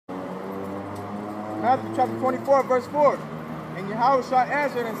Matthew chapter 24, verse 4. And Yahushua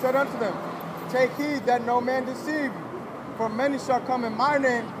answered and said unto them, Take heed that no man deceive you. For many shall come in my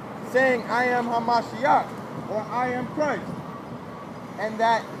name, saying, I am Hamashiach, or I am Christ.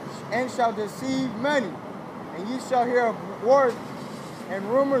 And shall deceive many. And ye shall hear of wars and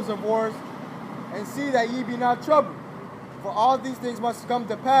rumors of wars, and see that ye be not troubled. For all these things must come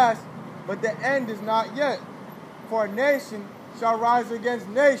to pass, but the end is not yet. For nation shall rise against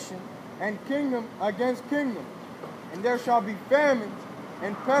nation, and kingdom against kingdom. And there shall be famines,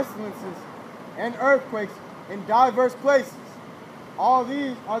 and pestilences, and earthquakes in diverse places. All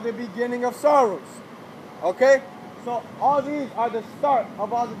these are the beginning of sorrows. Okay? So all these are the start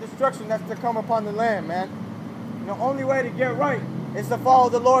of all the destruction that's to come upon the land, man. And the only way to get right is to follow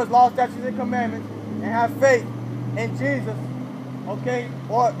the Lord's laws, statutes, and commandments, and have faith in Jesus, okay?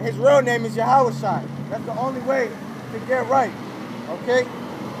 Or his real name is Yahushua. That's the only way to get right, okay?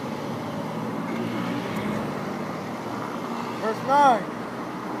 Verse 9.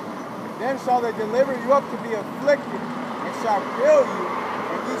 Then shall they deliver you up to be afflicted, and shall kill you,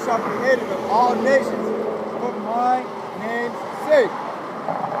 and ye shall be hated of all nations for my name's sake.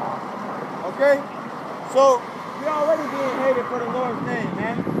 Okay? So, we're already being hated for the Lord's name,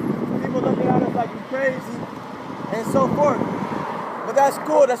 man. People looking at us like we're crazy, and so forth. But that's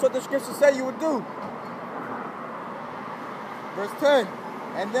cool. That's what the scriptures say you would do. Verse 10.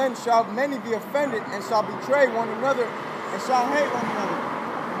 And then shall many be offended, and shall betray one another, and shall hate one another.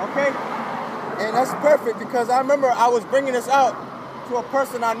 Okay? And that's perfect, because I remember I was bringing this out to a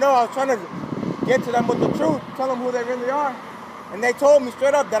person I know. I was trying to get to them with the truth, tell them who they really are. And they told me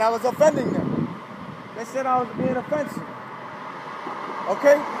straight up that I was offending them. They said I was being offensive.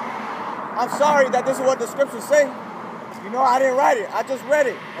 Okay? I'm sorry that this is what the scriptures say. You know, I didn't write it. I just read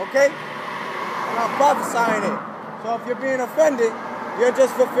it. Okay? And I'm prophesying it. So if you're being offended, you're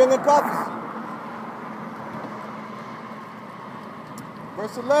just fulfilling prophecy.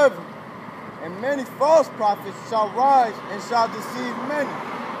 Verse 11. And many false prophets shall rise and shall deceive many.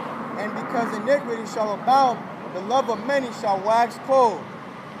 And because iniquity shall abound, the love of many shall wax cold.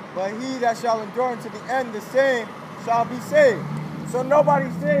 But he that shall endure unto the end, the same shall be saved. So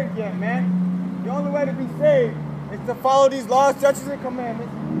nobody's saved yet, man. The only way to be saved is to follow these laws, statutes, and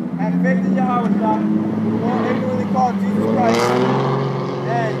commandments, have faith in Yahushua, who ignorantly called Jesus Christ,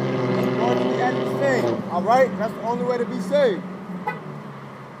 and endure to the end the same. Alright? That's the only way to be saved.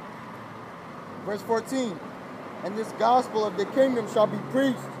 Verse 14. And this gospel of the kingdom shall be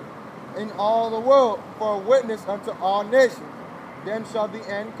preached in all the world for a witness unto all nations. Then shall the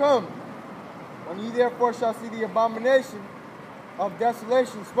end come. When ye therefore shall see the abomination of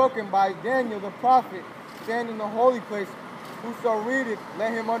desolation spoken by Daniel the prophet stand in the holy place, whoso readeth,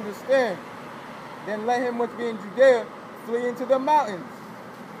 let him understand. Then let him which be in Judea flee into the mountains.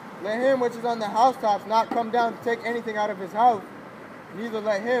 Let him which is on the housetops not come down to take anything out of his house, neither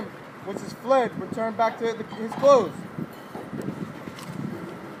let him which is fled return back to his clothes.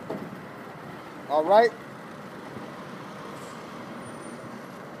 All right?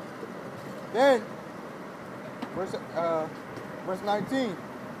 Then, verse 19.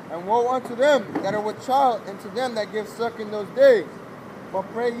 And woe unto them that are with child, and to them that give suck in those days.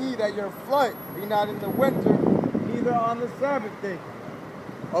 But pray ye that your flight be not in the winter, neither on the Sabbath day.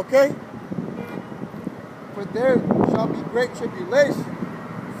 Okay? For there shall be great tribulation,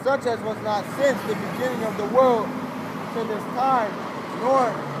 such as was not since the beginning of the world to this time,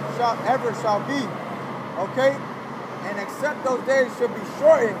 nor shall be. Okay? And except those days should be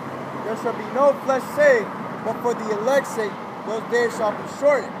shortened, there shall be no flesh saved, but for the elect's sake, those days shall be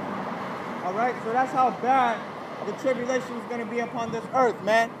shortened. Alright? So that's how bad the tribulation is going to be upon this earth,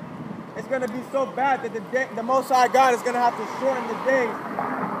 man. It's going to be so bad that the Most High God is going to have to shorten the days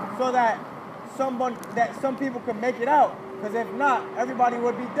so that some people can make it out. Because if not, everybody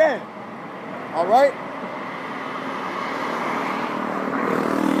would be dead. Alright?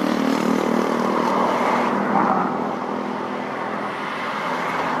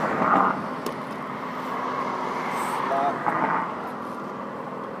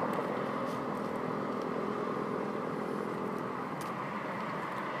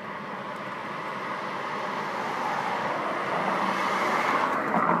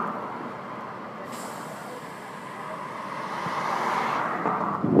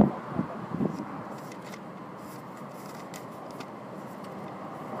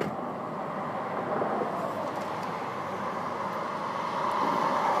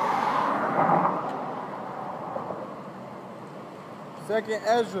 Second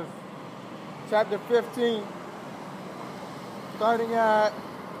Ezra, chapter 15, starting at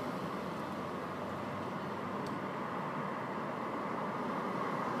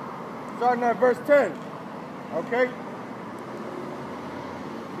starting at verse 10. Okay?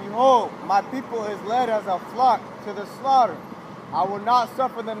 Behold, my people is led as a flock to the slaughter. I will not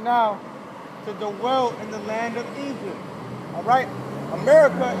suffer them now to dwell in the land of Egypt. All right?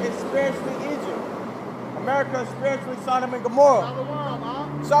 America is spiritually Egypt. America is spiritually Sodom and Gomorrah. Shalom, huh?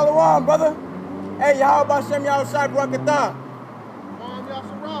 Shalom, brother. Hey, Yahweh Hashem Yahushai Barakatah. Kwam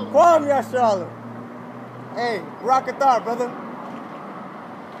Yasharala. Kwam Yasharala. Hey, Barakatah, brother.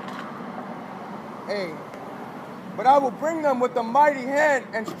 Hey. But I will bring them with a mighty hand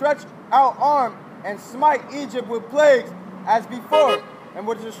and stretch out arm and smite Egypt with plagues as before, and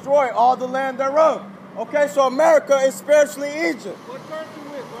will destroy all the land thereof. Okay, so America is spiritually Egypt. What church you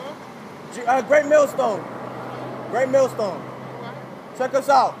with, bro? Great Millstone. Great Millstone. Check us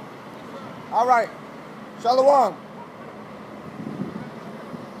out. All right. Shalom.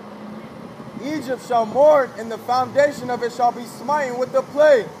 Egypt shall mourn, and the foundation of it shall be smitten with the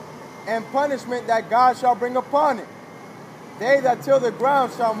plague and punishment that God shall bring upon it. They that till the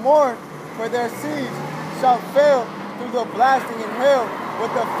ground shall mourn, for their seeds shall fail through the blasting and hail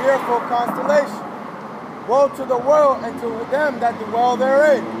with a fearful constellation. Woe to the world and to them that dwell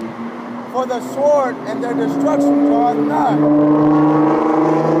therein, for the sword and their destruction draweth nigh.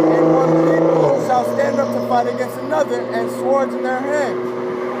 And one people shall stand up to fight against another, and swords in their hands.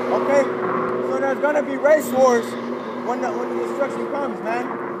 Okay? So there's going to be race wars when the destruction comes, man.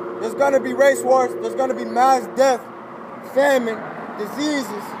 There's going to be race wars. There's going to be mass death, famine,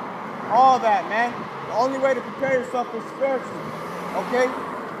 diseases, all that, man. The only way to prepare yourself is spiritually. Okay?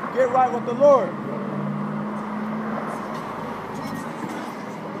 Get right with the Lord.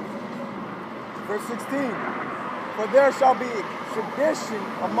 Verse 16. For there shall be sedition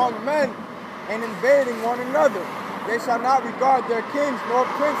among men and invading one another. They shall not regard their kings nor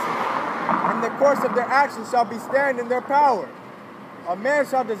princes, and the course of their actions shall be stand in their power. A man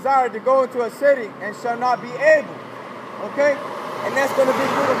shall desire to go into a city and shall not be able. Okay? And that's going to be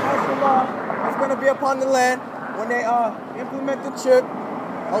through the martial law. That's going to be upon the land when they implement the chip.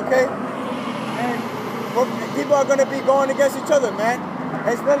 Okay? And people are going to be going against each other, man.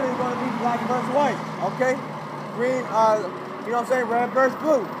 It's literally going to be black versus white. Okay? Green, you know what I'm saying? Red versus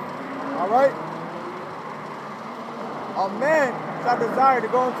blue. All right? A man shall desire to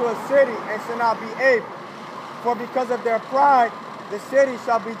go into a city and shall not be able. For because of their pride, the city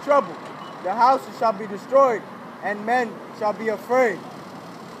shall be troubled, the houses shall be destroyed, and men shall be afraid.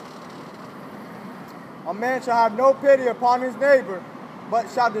 A man shall have no pity upon his neighbor, but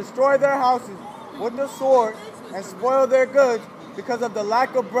shall destroy their houses with the sword and spoil their goods because of the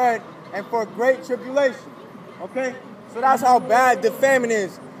lack of bread and for great tribulation. Okay? So that's how bad the famine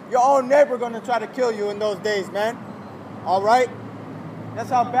is. Your own neighbor going to try to kill you in those days, man. All right? That's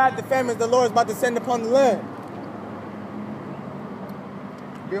how bad the famine is the Lord is about to send upon the land.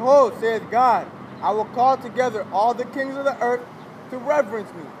 Behold, saith God, I will call together all the kings of the earth to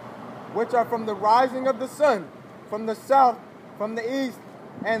reverence me, which are from the rising of the sun, from the south, from the east,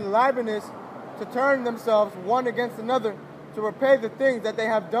 and Libanus, to turn themselves one against another, to repay the things that they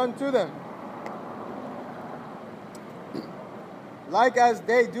have done to them. Like as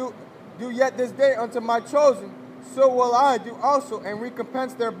they do yet this day unto my chosen, so will I do also, and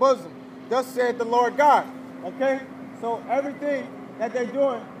recompense their bosom. Thus saith the Lord God. Okay? So everything that they're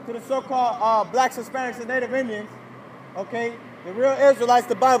doing to the so-called blacks, Hispanics, and Native Indians, okay, the real Israelites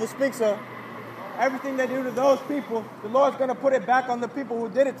the Bible speaks of, everything they do to those people, the Lord's going to put it back on the people who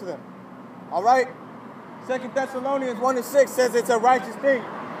did it to them. All right? 2 Thessalonians 1:6 says it's a righteous thing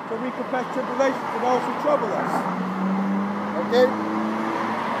to recompense tribulation to those who trouble us. Okay?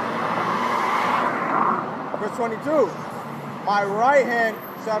 Verse 22, my right hand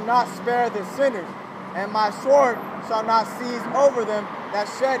shall not spare the sinners, and my sword shall not seize over them that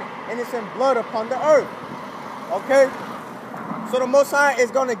shed innocent blood upon the earth. Okay? So the Most High is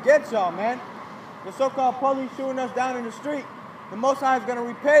going to get y'all, man. The so-called police shooting us down in the street, the Most High is going to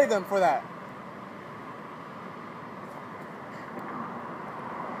repay them for that.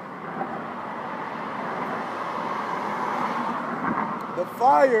 The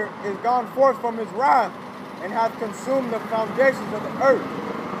fire is gone forth from his wrath, and hath consumed the foundations of the earth,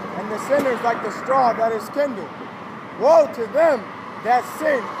 and the sinners like the straw that is kindled. Woe to them that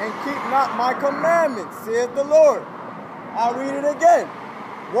sin and keep not my commandments, saith the Lord. I'll read it again.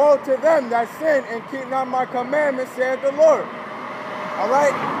 Woe to them that sin and keep not my commandments, saith the Lord. All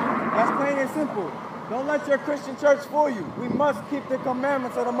right? That's plain and simple. Don't let your Christian church fool you. We must keep the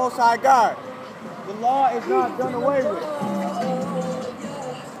commandments of the Most High God. The law is not done away with.